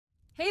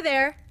Hey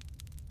there!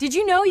 Did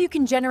you know you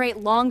can generate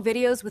long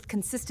videos with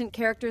consistent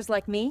characters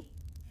like me?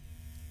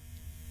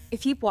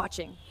 Keep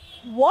watching.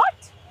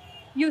 What?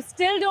 You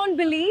still don't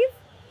believe?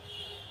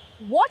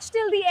 Watch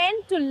till the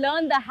end to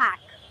learn the hack.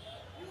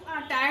 You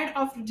are tired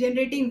of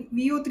generating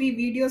VO3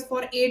 videos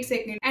for 8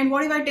 seconds. And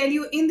what if I tell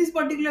you in this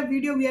particular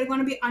video, we are going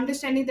to be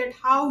understanding that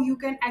how you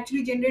can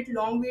actually generate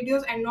long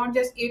videos and not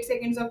just 8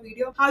 seconds of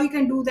video. How you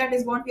can do that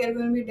is what we are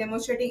going to be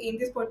demonstrating in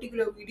this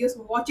particular video.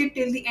 So watch it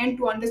till the end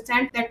to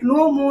understand that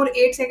no more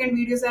 8-second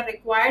videos are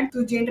required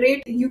to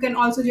generate. You can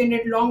also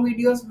generate long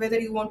videos, whether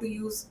you want to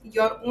use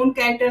your own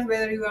characters,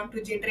 whether you want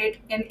to generate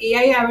an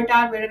AI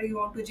avatar, whether you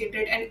want to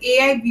generate an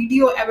AI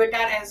video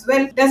avatar as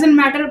well. Doesn't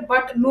matter,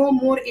 but no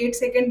more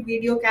 8-second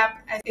video cap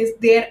is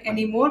there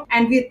anymore.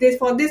 And with this,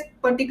 for this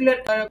particular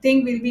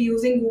thing, we'll be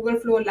using Google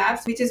Flow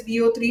Labs, which is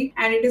VO3,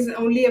 and it is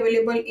only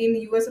available in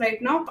US right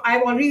now.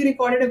 I've already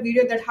recorded a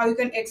video that how you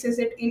can access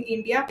it in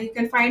India. You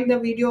can find the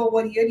video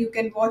over here. You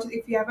can watch it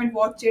if you haven't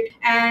watched it,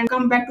 and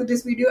come back to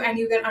this video and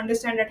you can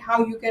understand that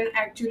how you can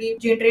actually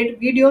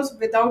generate videos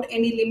without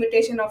any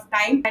limitation of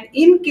time. And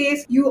in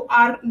case you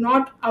are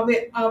not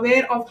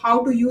aware of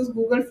how to use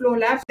Google Flow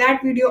Labs,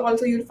 that video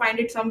also you'll find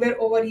it somewhere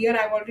over here.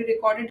 I've already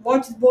recorded.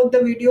 Watch both the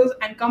videos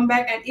and come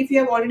back. And if you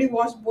have already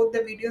watched both the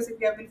videos,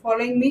 if you have been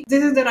following me,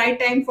 this is the right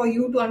time for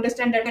you to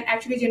understand that I can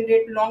actually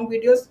generate long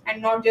videos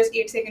and not just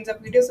 8 seconds of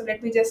video. So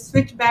let me just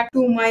switch back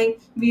to my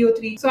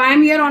VO3. So I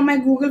am here on my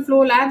Google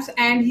Flow Labs,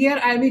 and here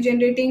I'll be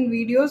generating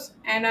videos,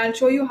 and I'll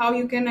show you how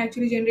you can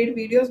actually generate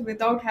videos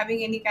without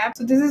having any cap.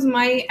 So this is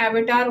my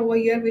avatar over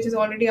here, which is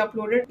already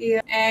uploaded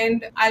here,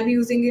 and I'll be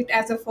using it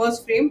as a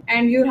first frame,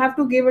 and you have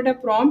to give it a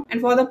prompt. And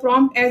for the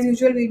prompt, as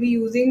usual, we'll be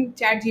using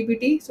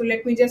ChatGPT. So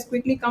let me just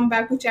quickly come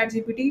back to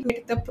ChatGPT to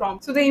get the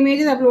prompt. So the image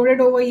is uploaded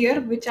over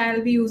here, which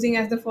I'll be using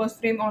as the first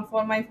frame on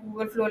for my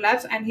Google Flow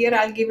Labs, and here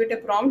I'll give it a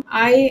prompt.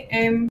 I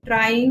am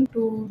trying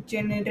to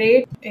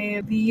generate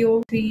a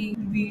VO3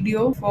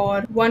 video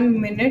for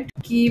 1 minute.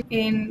 Keep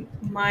in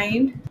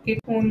mind it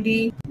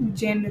only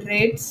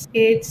generates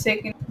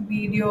 8-second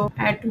video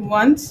at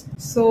once,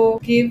 so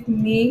give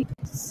me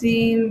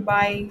scene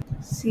by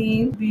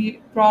scene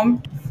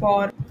prompt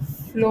for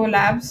Flow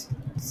Labs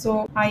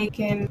so I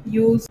can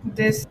use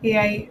this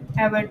AI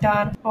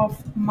avatar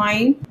of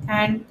mine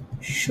and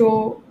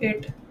show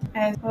it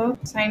as a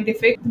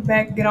scientific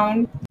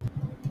background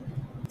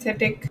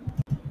aesthetic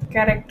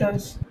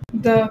characters.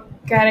 The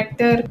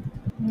character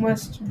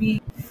must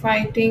be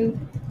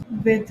fighting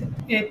with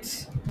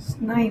its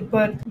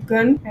sniper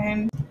gun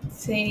and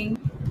saying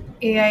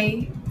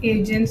AI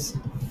agents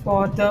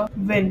for the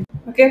win.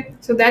 Okay,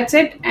 so that's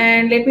it,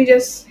 and let me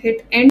just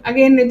hit end.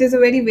 Again, it is a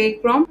very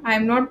vague prompt. I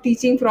am not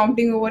teaching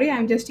prompting over here.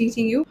 I'm just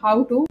teaching you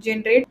how to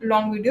generate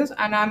long videos,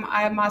 and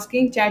I am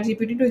asking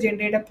ChatGPT to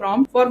generate a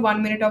prompt for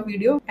 1 minute of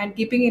video, and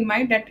keeping in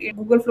mind that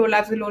Google Flow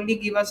Labs will only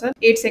give us a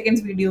 8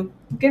 seconds video.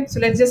 Okay, so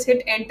let's just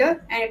hit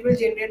enter, and it will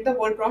generate the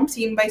whole prompt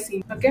scene by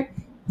scene. Okay,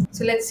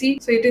 so let's see.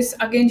 So it is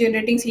again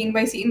generating scene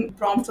by scene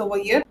prompts over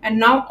here, and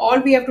now all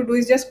we have to do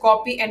is just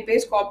copy and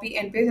paste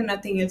and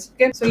nothing else.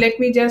 Okay, so let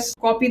me just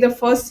copy the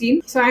first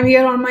scene. So I'm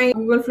here on my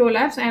Google Flow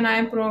Labs, and I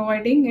am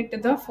providing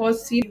it the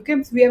first scene.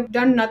 Okay, so we have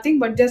done nothing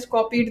but just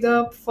copied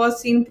the first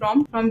scene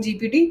prompt from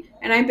GPT,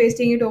 and I'm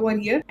pasting it over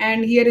here,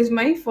 and here is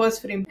my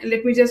first frame. And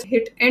let me just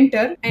hit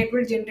enter, and it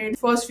will generate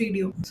first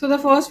video. So the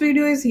first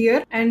video is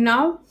here, and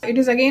now it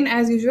is again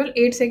as usual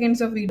 8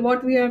 seconds of video.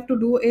 What we have to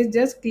do is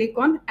just click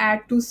on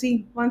add to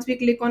scene. Once we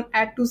click on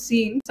add to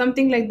scene,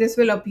 something like this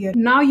will appear.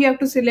 Now you have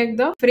to select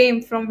the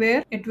frame from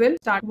where it will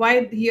start.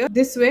 While here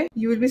this way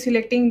you will be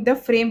selecting the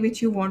frame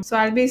which you want. So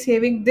I'll be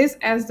saving this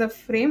as the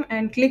frame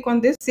and click on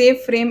this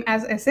save frame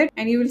as asset,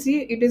 and you will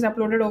see it is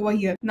uploaded over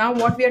here. Now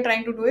what we are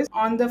trying to do is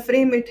on the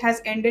frame it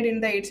has ended in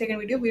the 8-second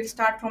video, we'll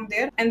start from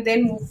there and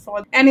then move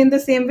forward. And in the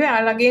same way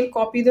I'll again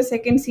copy the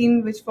second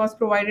scene which was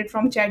provided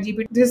from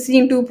ChatGPT. This is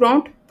scene 2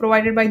 prompt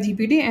provided by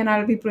GPT, and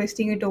I'll be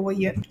pasting it over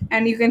here,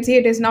 and you can see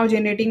it is now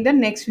generating the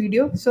next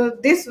video. So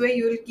this way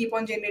you will keep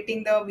on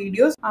generating the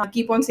videos,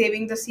 keep on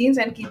saving the scenes,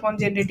 and keep on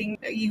generating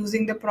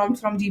using the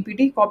prompts from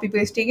GPT, copy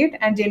pasting it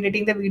and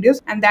generating the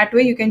videos, and that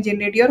way you can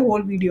generate your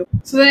whole video.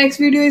 So the next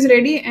video is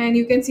ready, and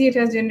you can see it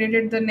has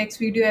generated the next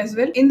video as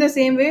well. In the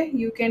same way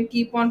you can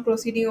keep on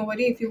proceeding over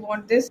here. If you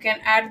want this, you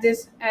can add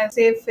this as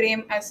save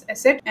frame as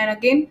asset, and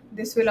again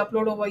this will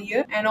upload over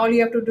here, and all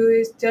you have to do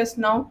is just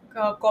now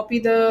copy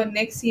the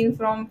next scene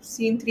from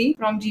scene 3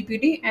 from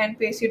GPT and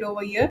paste it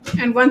over here.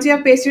 And once you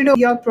have pasted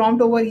your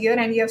prompt over here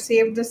and you have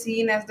saved the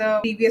scene as the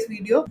previous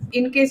video,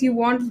 in case you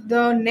want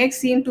the next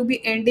scene to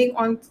be ending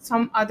on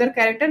some other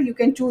character, you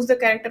can choose the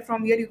character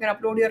from here. You can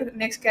upload your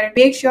next character.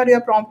 Make sure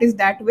your prompt is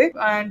that way,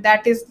 and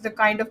that is the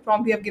kind of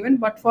prompt you have given.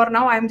 But for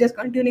now I'm just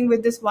continuing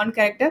with this one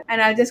character,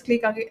 and I'll just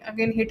click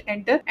again hit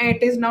enter, and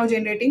it is now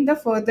generating the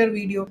further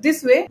video.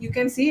 This way you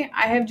can see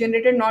I have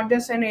generated not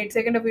just an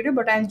 8-second of video,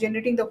 but I am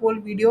generating the whole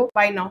video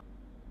by now.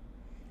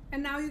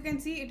 And now you can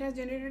see it has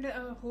generated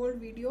a whole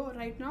video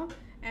right now,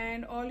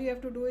 and all you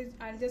have to do is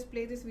I'll just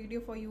play this video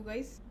for you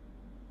guys.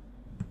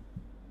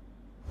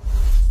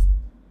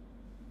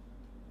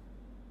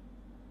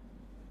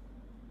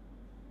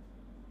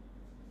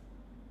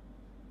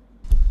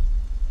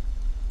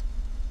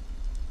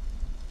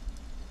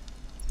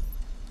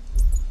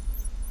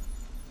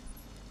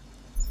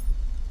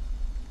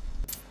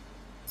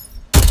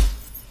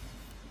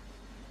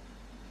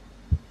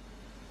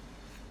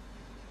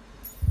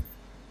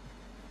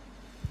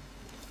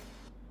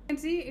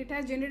 see, it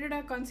has generated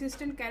a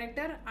consistent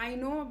character. I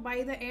know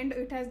by the end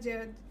it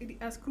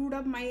has screwed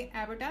up my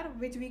avatar,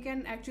 which we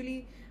can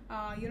actually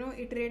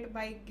iterate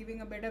by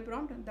giving a better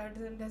prompt.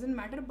 That doesn't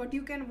matter, but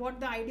you can, what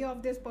the idea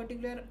of this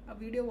particular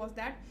video was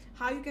that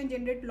how you can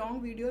generate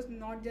long videos,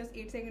 not just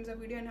 8 seconds of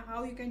video, and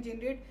how you can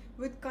generate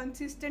with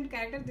consistent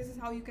character. This is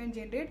how you can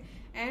generate.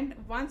 And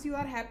once you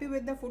are happy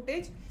with the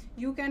footage,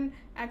 you can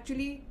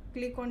actually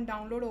click on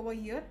download over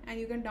here, and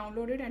you can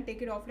download it and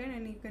take it offline,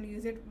 and you can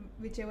use it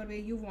whichever way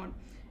you want.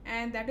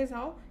 And that is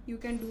how you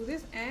can do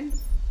this. And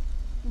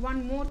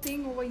one more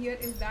thing over here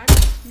is that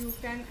you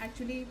can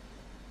actually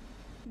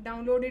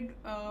download it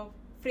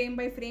frame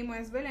by frame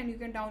as well, and you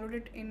can download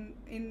it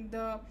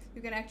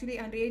you can actually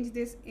arrange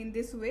this in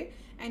this way,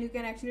 and you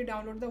can actually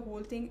download the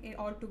whole thing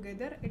all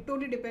together. It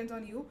totally depends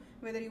on you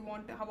whether you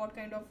want what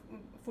kind of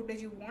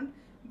footage you want,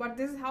 but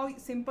this is how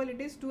simple it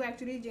is to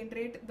actually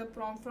generate the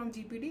prompt from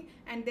GPT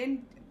and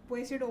then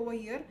paste it over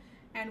here.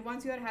 And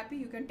once you are happy,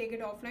 you can take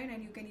it offline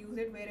and you can use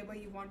it wherever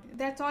you want.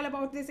 That's all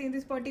about this in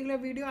this particular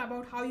video,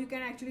 about how you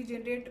can actually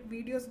generate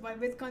videos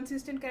with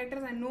consistent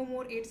characters and no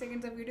more 8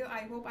 seconds of video.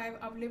 I hope I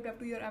have lived up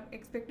to your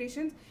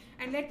expectations,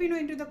 and let me know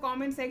into the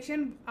comment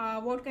section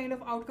what kind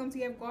of outcomes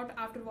you have got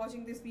after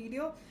watching this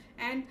video.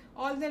 And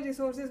all the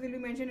resources will be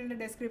mentioned in the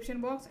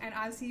description box, and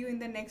I'll see you in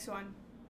the next one.